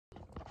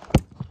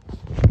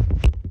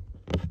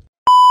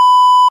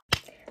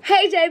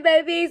Hey J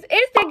babies,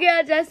 it's the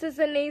girl Justice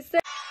Anissa.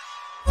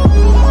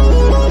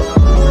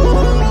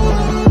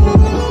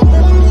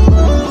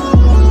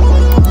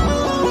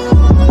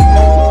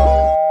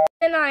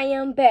 And I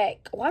am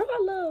back. Why do I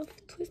love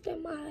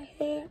twisting my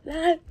hair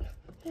like?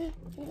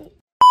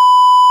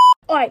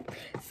 Alright,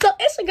 so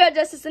it's your girl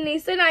Justice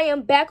Anissa and I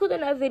am back with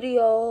another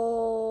video.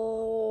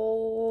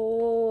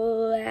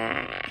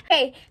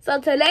 Okay, so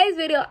today's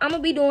video I'm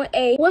gonna be doing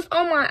a what's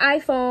on my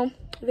iPhone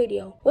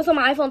video. What's on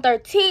my iPhone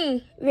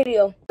 13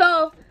 video.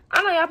 So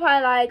I know y'all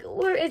probably like,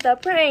 where is the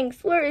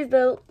pranks? Where is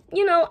the,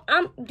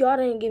 y'all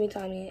didn't give me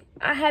time yet.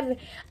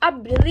 I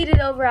deleted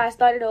over, I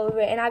started over,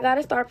 and I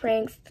gotta start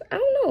pranks. I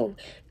don't know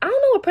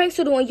what pranks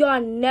to do, and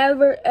y'all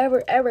never,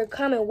 ever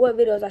comment what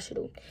videos I should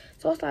do.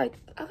 So it's like,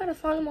 I gotta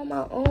find them on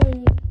my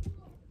own,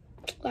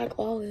 like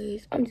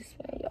always. I'm just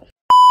saying, y'all.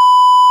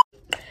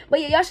 But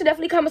yeah, y'all should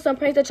definitely comment some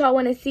pranks that y'all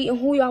want to see and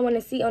who y'all want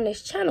to see on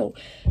this channel.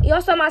 Y'all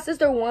saw my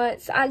sister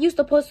once. I used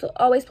to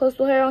always post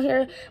with her on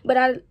here, but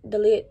I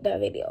deleted that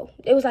video.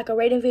 It was like a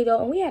rating video,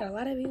 and we had a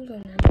lot of views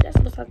on there. But that's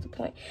besides the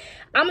point.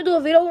 I'm going to do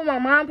a video with my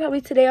mom probably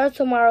today or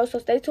tomorrow, so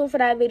stay tuned for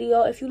that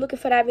video. If you're looking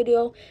for that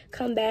video,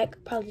 come back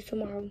probably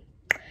tomorrow.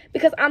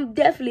 Because I'm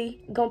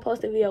definitely going to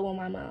post a video with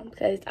my mom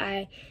because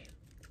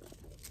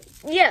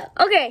yeah,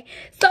 okay.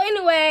 So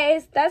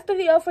anyways, that's the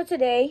video for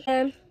today.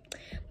 And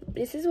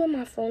this is what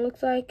my phone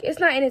looks like. It's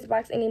not in its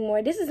box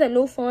anymore. This is a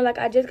new phone. Like,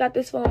 I just got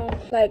this phone,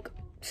 like,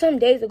 some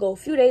days ago. A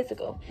few days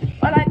ago.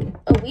 Or, like,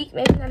 a week.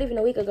 Maybe not even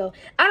a week ago.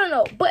 I don't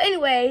know. But,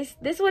 anyways,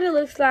 this is what it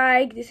looks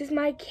like. This is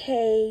my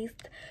case.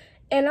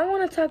 And I don't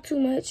want to talk too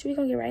much. We're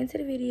going to get right into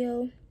the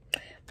video.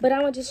 But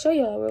I'm going to just show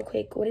y'all real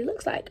quick what it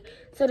looks like.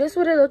 So, this is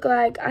what it looks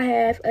like. I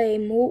have a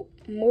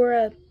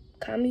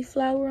Murakami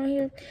flower on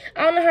here.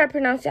 I don't know how to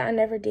pronounce it. I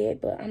never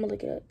did, but I'm going to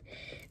look it up.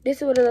 This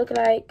is what it look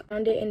like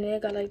on it, and then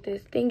it got like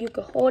this thing you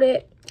can hold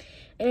it,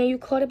 and then you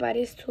hold it by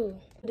this too.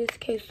 This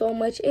case so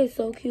much, it's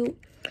so cute.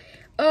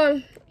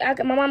 My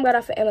mom got it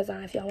off of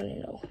Amazon if y'all want to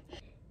know.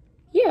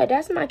 Yeah,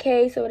 that's my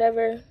case or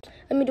whatever.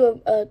 Let me do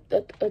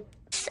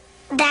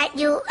that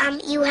you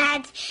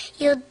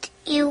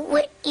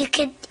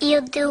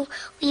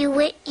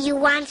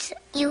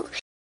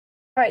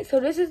Alright,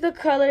 so this is the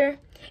color.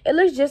 It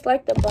looks just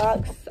like the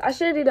box. I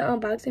should have did an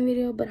unboxing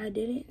video, but I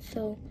didn't.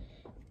 So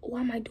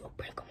why am I doing a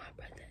prank on my brother?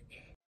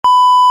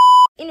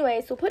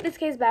 Anyway, so put this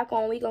case back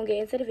on. We gonna get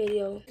into the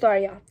video.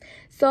 Sorry, y'all.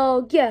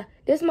 So yeah,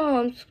 this is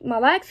my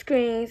lock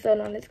screen. So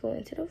now let's go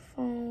into the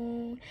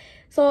phone.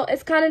 So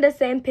it's kind of the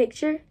same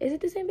picture. Is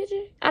it the same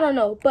picture? I don't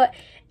know, but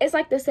it's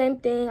like the same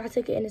thing. I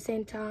took it in the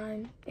same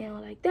time and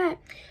all like that.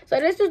 So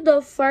this is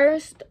the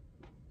first,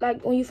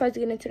 like when you first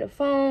get into the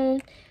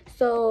phone.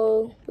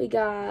 So we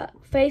got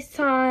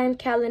FaceTime,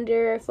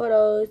 calendar,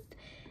 photos,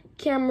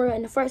 camera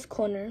in the first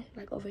corner,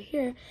 like over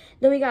here.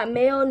 Then we got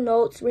mail,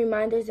 notes,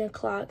 reminders, and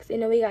clocks.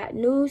 And then we got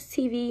news,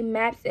 TV,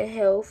 maps, and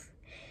health.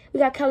 We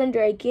got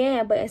calendar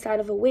again, but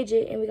inside of a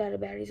widget, and we got a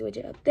batteries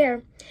widget up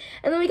there.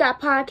 And then we got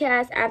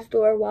podcast, app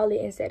store,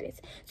 wallet, and settings.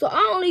 So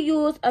I only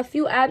use a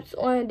few apps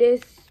on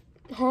this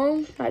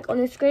home, like on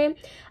the screen.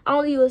 I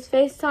only use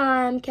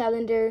FaceTime,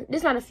 calendar.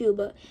 This not a few,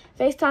 but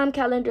FaceTime,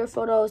 calendar,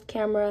 photos,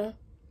 camera,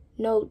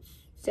 notes,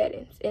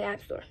 settings, and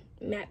app store,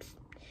 maps.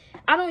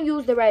 I don't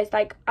use the rest.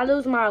 Like, I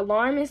lose my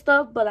alarm and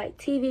stuff, but like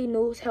TV,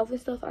 news, health, and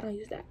stuff, I don't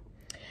use that.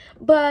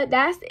 But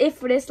that's it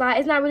for this slide.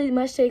 It's not really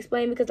much to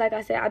explain because, like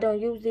I said, I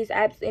don't use these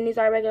apps, and these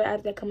are regular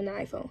apps that come on the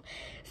iPhone.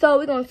 So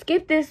we're gonna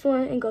skip this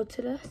one and go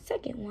to the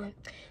second one.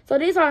 So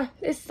there's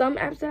some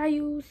apps that I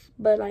use,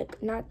 but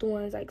like not the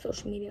ones like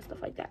social media and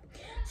stuff like that.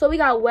 So we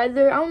got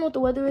weather. I don't know what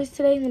the weather is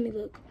today. Let me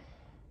look.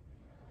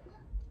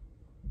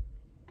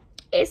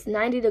 It's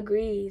 90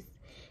 degrees.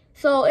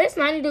 So it's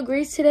 90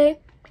 degrees today.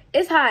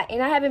 It's hot,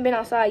 and I haven't been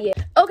outside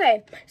yet.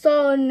 Okay,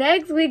 so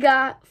next we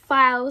got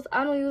files.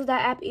 I don't use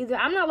that app either.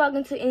 I'm not logged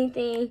into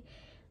anything.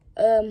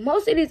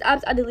 Most of these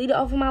apps I deleted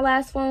off of my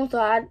last phone, so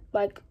I'm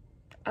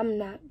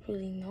not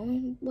really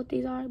knowing what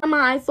these are. On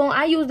my iPhone,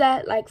 I use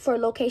that like for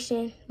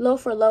location, low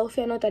for low. If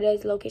you know what that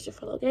is, location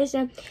for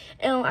location.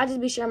 And I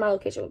just be sharing my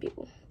location with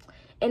people,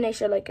 and they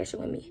share location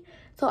with me.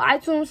 So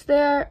iTunes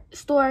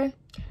store,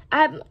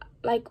 I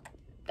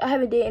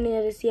haven't did any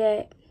of this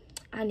yet.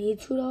 I need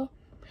to though.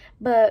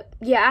 But,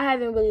 yeah, I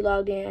haven't really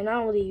logged in, and I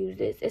don't really use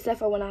this, except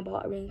for when I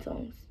bought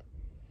ringtones.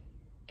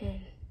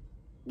 And,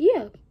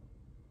 yeah.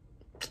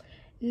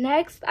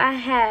 Next, I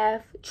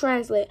have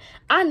Translate.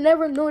 I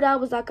never knew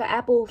that was, like, an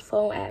Apple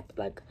phone app.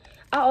 Like,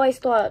 I always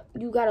thought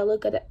you gotta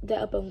look at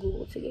that up on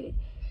Google to get it.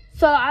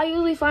 So, I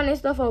usually find this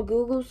stuff on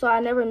Google, so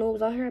I never knew it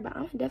was on here. But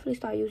I'm gonna definitely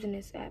start using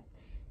this app.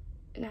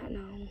 Not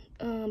now.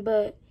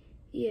 But,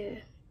 yeah.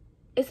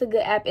 It's a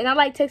good app, and I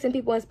like texting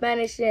people in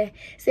Spanish and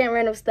saying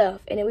random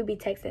stuff, and then we be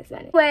texting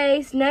Spanish.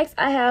 Anyways, next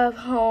I have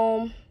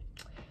Home.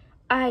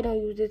 I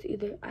don't use this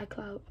either.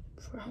 iCloud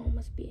for Home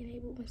must be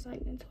enabled when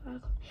signed into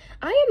iCloud.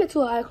 I am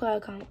into an iCloud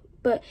account,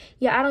 but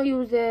yeah, I don't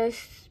use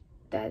this.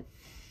 That's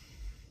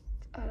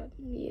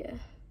yeah,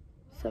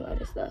 some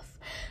other stuff.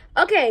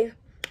 Okay,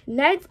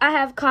 Next, I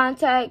have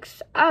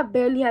contacts. I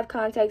barely have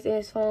contacts in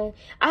this phone.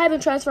 I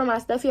haven't transferred my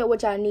stuff yet,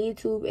 which I need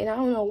to, and I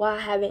don't know why I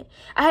haven't.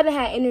 I haven't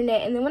had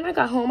internet, and then when I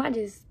got home, I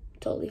just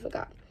totally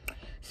forgot.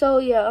 So,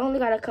 yeah, I only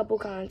got a couple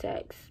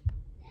contacts.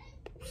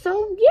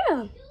 So,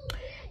 yeah.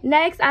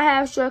 Next, I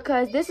have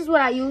shortcuts. This is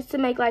what I use to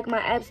make, like, my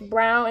apps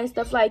brown and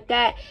stuff like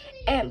that.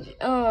 And,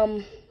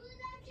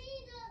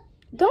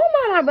 don't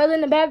mind my brother in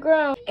the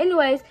background.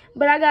 Anyways,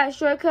 but I got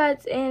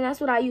shortcuts, and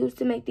that's what I use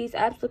to make these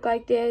apps look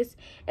like this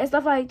and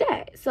stuff like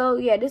that. So,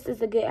 yeah, this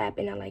is a good app,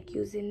 and I like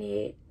using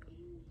it.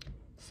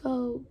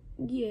 So,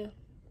 yeah.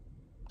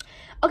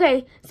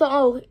 Okay,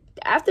 so,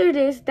 after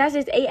this, that's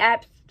just 8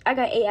 apps. I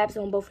got 8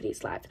 apps on both of these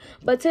slides.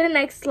 But to the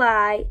next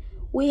slide,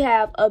 we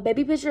have a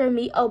baby picture of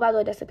me. Oh, by the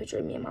way, that's a picture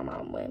of me and my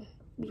mom when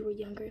we were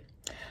younger.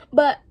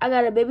 But I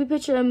got a baby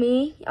picture of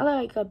me. I look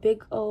like a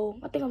big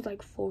old, I think I was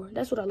like 4.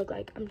 That's what I look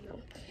like. I'm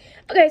young.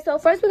 Okay, so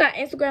first we got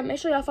Instagram. Make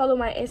sure y'all follow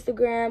my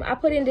Instagram. I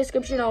put in the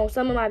description on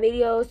some of my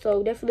videos,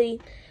 so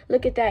definitely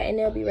look at that, and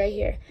it'll be right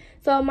here.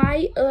 So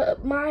my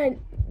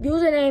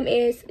username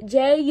is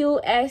JUSTYCCEE.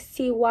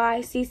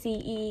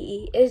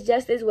 It's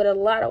justice with a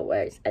lot of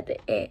words at the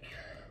end.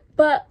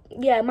 But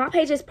yeah, my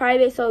page is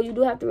private, so you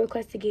do have to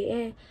request to get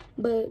in.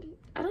 But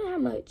I don't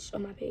have much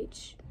on my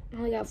page. I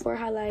only got 4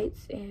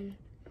 highlights, and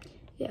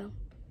yeah.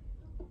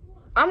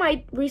 I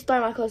might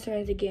restart my close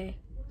friends again.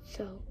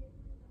 So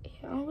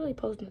I don't really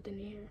post nothing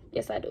in here.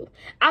 Yes, I do.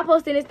 I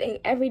post in this thing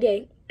every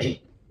day.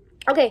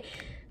 Okay,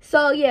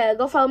 so yeah,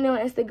 go follow me on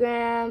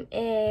Instagram,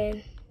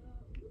 and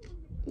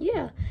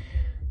yeah.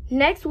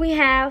 Next, we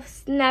have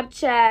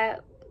Snapchat.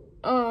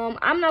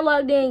 I'm not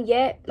logged in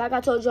yet. Like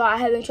I told y'all, I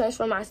haven't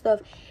transferred my stuff,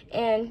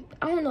 and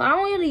I don't know. I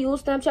don't really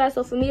use Snapchat,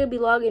 so for me to be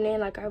logging in,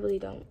 like, I really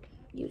don't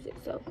use it,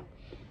 so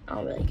I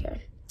don't really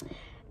care.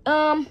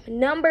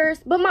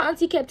 Numbers, but my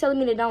auntie kept telling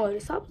me to download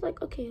it, so I was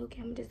like, okay, I'm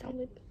gonna just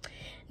download it.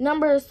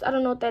 Numbers, I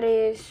don't know what that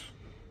is.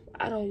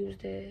 I don't use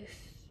this.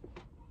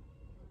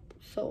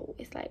 So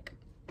it's like,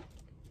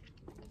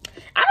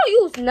 I don't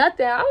use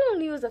nothing. I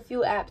only use a few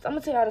apps. I'm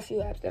gonna tell y'all the few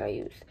apps that I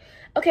use.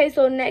 Okay,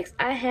 so next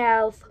I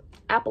have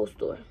Apple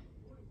Store.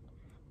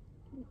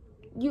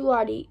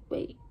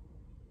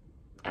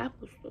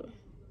 Apple Store.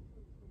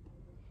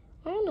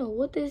 I don't know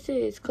what this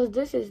is, because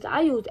this is,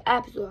 I use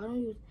App Store. I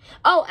don't use,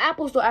 oh,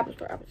 Apple Store.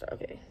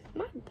 Okay.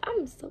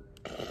 I'm so...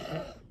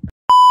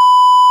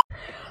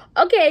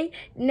 Okay,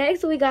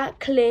 next we got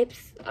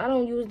Clips. I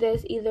don't use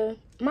this either.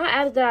 My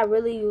apps that I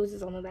really use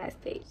is on the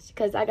last page,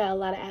 because I got a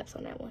lot of apps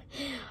on that one.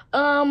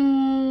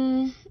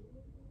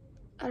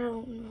 I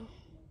don't know.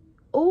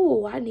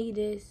 Oh, I need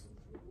this.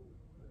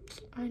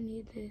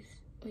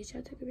 Wait, should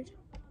I take a picture?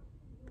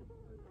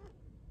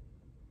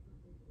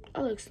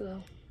 I look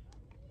slow.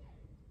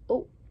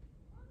 Oh.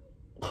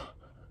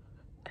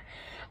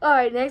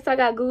 Alright, next I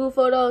got Google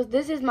Photos.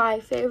 This is my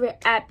favorite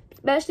app,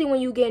 especially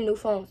when you get new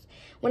phones.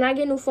 When I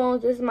get new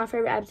phones, this is my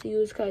favorite app to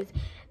use, because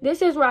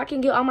this is where I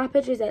can get all my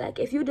pictures at. Like,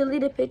 if you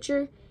delete a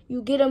picture,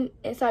 you get them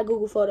inside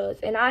Google Photos.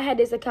 And I had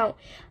this account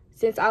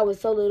since I was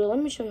so little. Let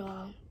me show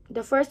y'all.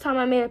 The first time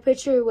I made a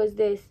picture was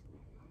this.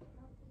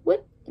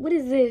 What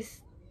is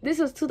this? This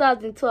was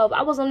 2012.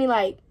 I was only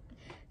like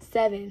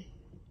 7.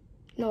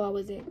 No, I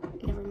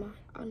wasn't. Never mind.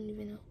 I don't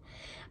even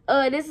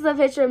know. This is a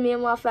picture of me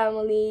and my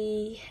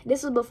family.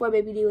 This was before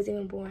Baby D was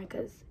even born,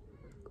 because,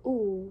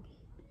 ooh.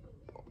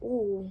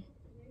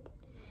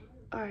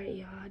 Alright,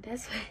 y'all.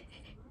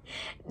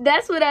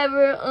 That's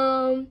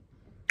whatever.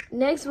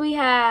 Next we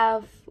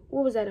have,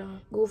 what was that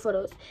on? Google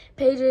Photos.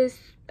 Pages.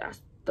 I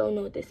don't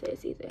know what this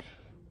is either.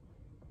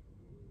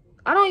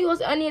 I don't use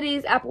any of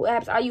these Apple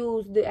apps. I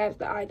use the apps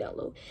that I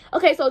download.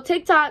 Okay, so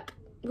TikTok.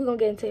 We're gonna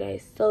get into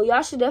this. So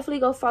y'all should definitely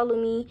go follow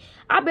me.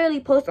 I barely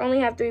post. I only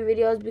have 3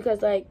 videos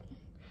because, like,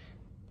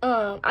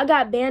 I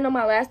got banned on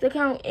my last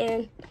account,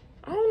 and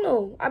I don't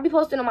know. I be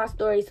posting on my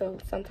story, so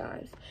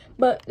sometimes.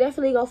 But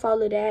definitely go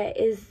follow that.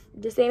 It's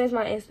the same as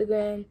my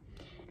Instagram.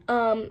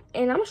 And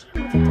I'm gonna show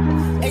you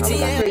my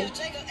TikTok.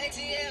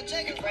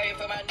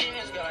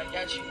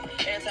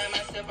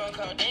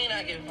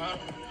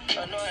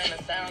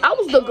 I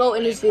was the GOAT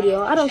in this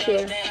video. I don't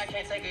care.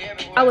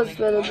 I was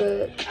really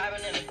good.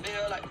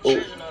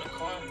 Ooh.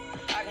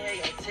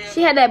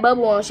 She had that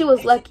bubble on. She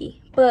was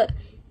lucky. But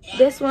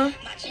this one.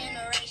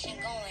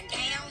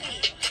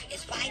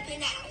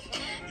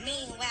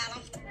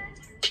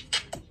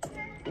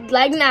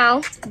 Like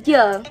now.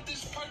 Yeah.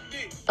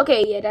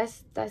 Okay, yeah,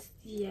 that's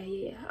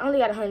yeah. I only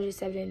got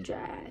 107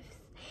 drafts.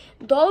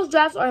 Those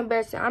drafts are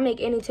embarrassing. I make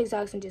any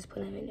TikToks and just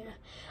put them in there.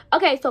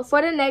 Okay, so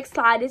for the next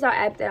slide, these are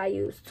apps that I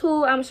use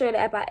too. I'm sure the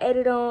app I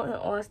edit on and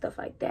all stuff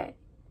like that.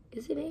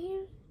 Is it in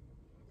here?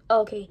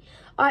 Okay.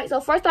 Alright, so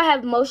first I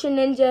have Motion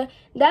Ninja.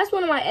 That's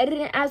one of my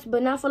editing apps,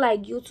 but not for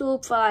like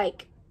YouTube, for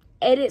like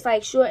edits,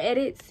 like short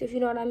edits, if you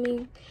know what I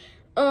mean.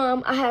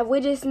 I have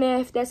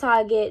Widgetsmith. That's how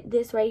I get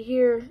this right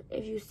here.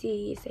 If you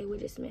see, it say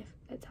Widgetsmith.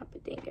 That type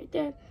of thing right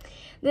there.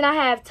 Then I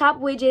have Top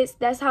Widgets.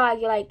 That's how I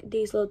get like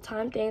these little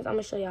time things. I'm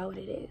gonna show y'all what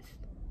it is.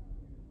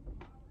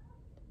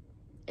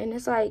 And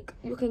it's like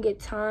you can get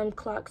time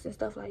clocks and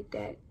stuff like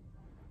that.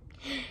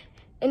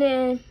 And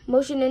then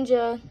Motion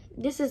Ninja.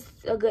 This is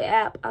a good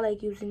app. I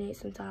like using it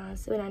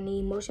sometimes when I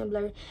need motion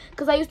blur.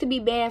 Because I used to be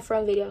banned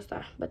from Video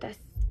Star. But that's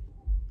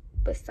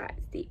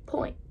besides the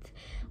point.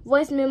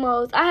 Voice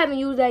memos. I haven't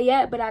used that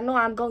yet. But I know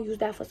I'm going to use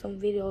that for some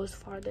videos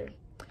farther.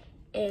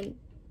 And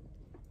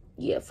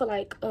yeah, for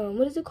like,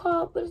 what is it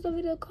called? What is the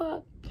video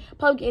called?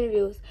 Public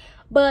interviews.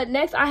 But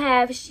next I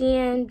have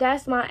Shein.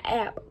 That's my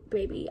app,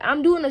 baby.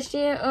 I'm doing a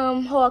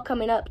Shein haul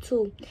coming up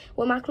too.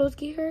 When my clothes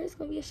get here, it's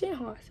gonna be a Shein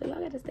haul. So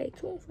y'all gotta stay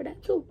tuned for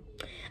that too.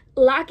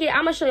 Lock it.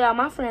 I'm gonna show y'all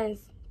my friends.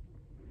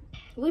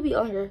 We be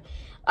on here.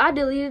 I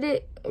deleted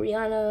it,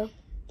 Rihanna.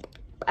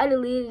 I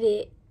deleted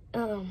it.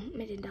 I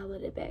didn't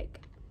download it back.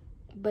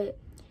 But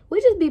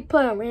we just be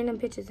putting random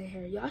pictures in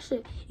here. Y'all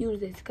should use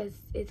this because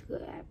it's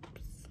good apps.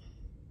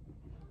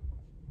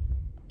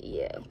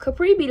 Yeah,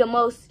 Capri be the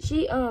most.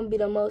 She be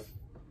the most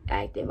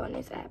active on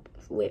this app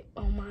with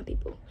on my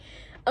people.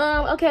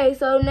 Okay,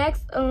 so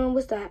next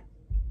what's that?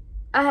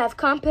 I have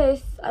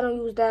Compass. I don't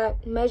use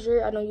that.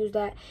 Measure. I don't use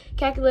that.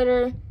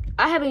 Calculator.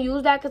 I haven't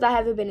used that because I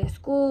haven't been in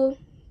school.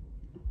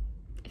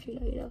 If you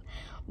know, you know.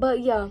 But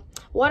yeah,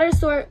 water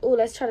sort. Oh,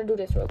 let's try to do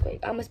this real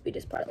quick. I'm gonna speed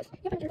this part of this.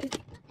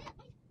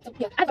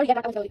 Yeah, I already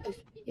got that. I'm this.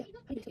 Yeah,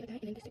 I need to take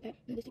that and then this take that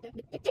and then this take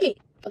that. Take it.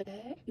 Like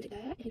that. You take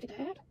that and you take that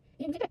and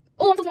you take that.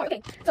 Oh, I'm so smart.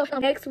 Okay. So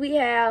next we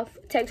have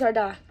Text or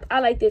Die. I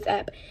like this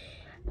app.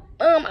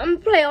 I'm gonna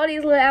play all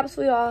these little apps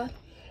for y'all.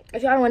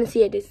 If y'all want to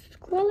see it, just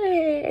scroll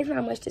it. It's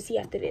not much to see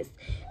after this.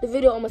 The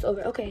video almost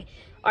over. Okay.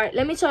 All right.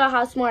 Let me show y'all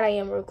how smart I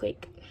am real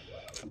quick.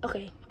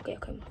 Okay.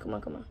 Come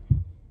on.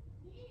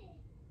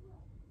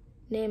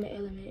 Name an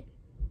element.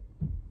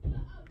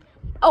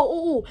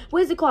 Oh.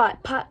 What is it called?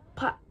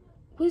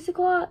 What is it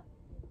called?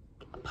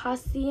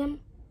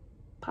 Possum.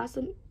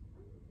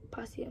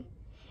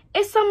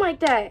 It's something like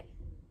that.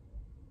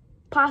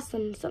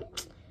 Possum.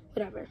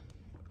 Whatever.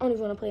 I don't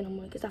even want to play no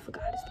more because I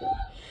forgot how to spell it.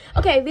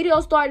 Okay,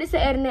 video start. This is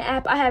an editing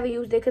app. I haven't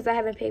used it because I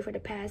haven't paid for the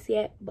pass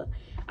yet. But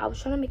I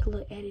was trying to make a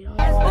little edit on it.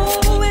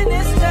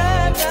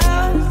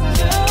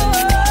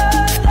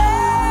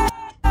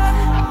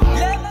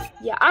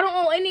 Yeah, I don't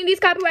own any of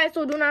these copyrights,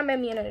 so do not make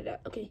me none of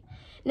that. Okay.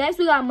 Next,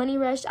 we got Money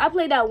Rush. I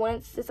played that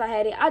once since I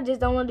had it. I just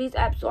downloaded these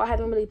apps, so I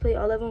haven't really played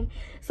all of them.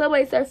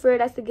 Subway Surfer,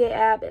 that's a good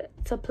app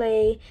to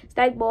play.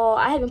 Stack Ball,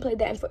 I haven't played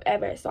that in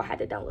forever, so I had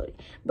to download it.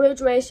 Bridge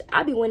Rush,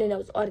 I be winning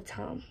those all the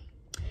time.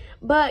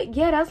 But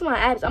yeah, that's my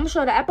apps. I'm gonna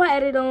show the app I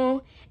added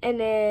on, and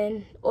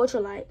then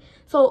Ultralight.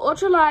 So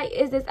Ultralight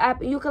is this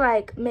app you can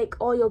like make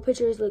all your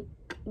pictures look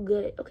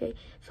good. Okay,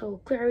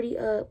 so clarity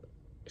up,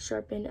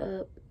 sharpen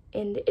up,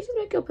 and it just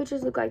make your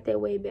pictures look like they're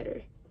way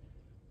better.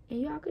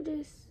 And y'all could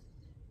just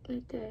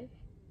like that.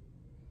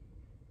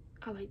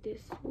 I like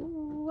this.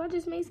 Ooh, I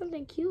just made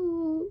something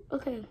cute.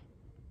 Okay,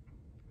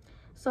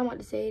 so I'm about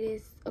to say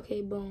this.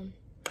 Okay, boom.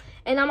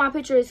 And now my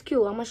picture is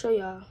cute. I'm gonna show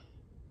y'all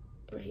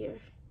right here.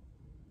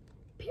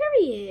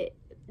 Period.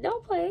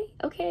 Don't play.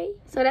 Okay,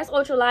 so that's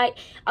Ultralight.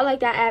 I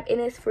like that app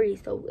and it's free,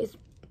 so it's,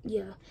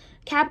 yeah.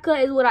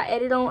 CapCut is what I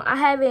edit on. I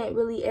haven't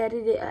really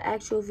edited an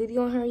actual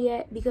video on her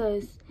yet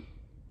because,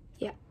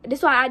 yeah,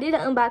 that's why I did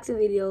an unboxing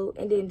video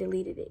and then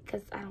deleted it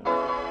because I don't know.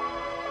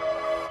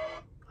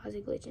 Why is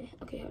it glitching?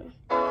 Okay, hold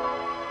on.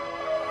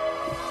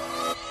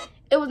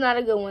 It was not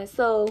a good one.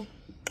 So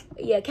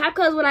yeah,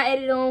 CapCut is what I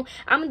edit on.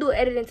 I'm gonna do an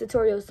editing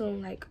tutorial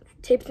soon, like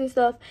tips and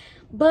stuff.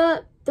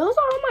 But those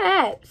are all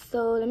my apps.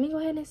 So let me go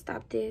ahead and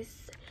stop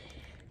this.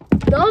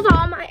 Those are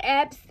all my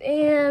apps,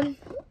 and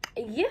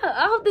yeah,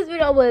 I hope this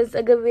video was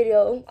a good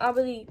video. I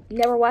really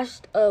never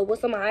watched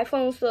what's on my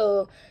iPhone,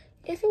 so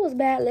if it was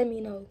bad, let me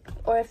know.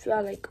 Or if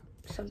y'all like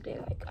something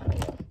like, I don't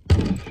know.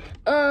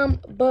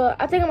 But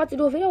I think I'm about to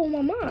do a video with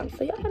my mom,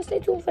 so y'all gotta stay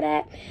tuned for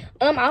that.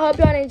 I hope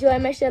y'all enjoy.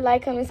 Make sure to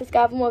like, comment,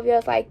 subscribe for more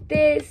videos like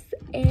this.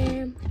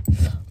 And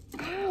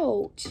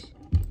ouch.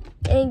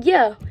 And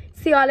yeah,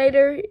 see y'all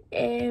later.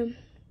 And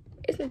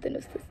it's nothing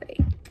else to say.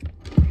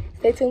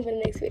 Stay tuned for the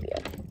next video.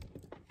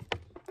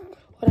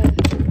 Hold on.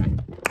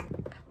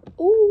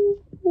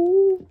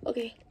 Ooh.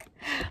 Okay.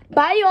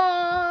 Bye,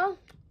 y'all.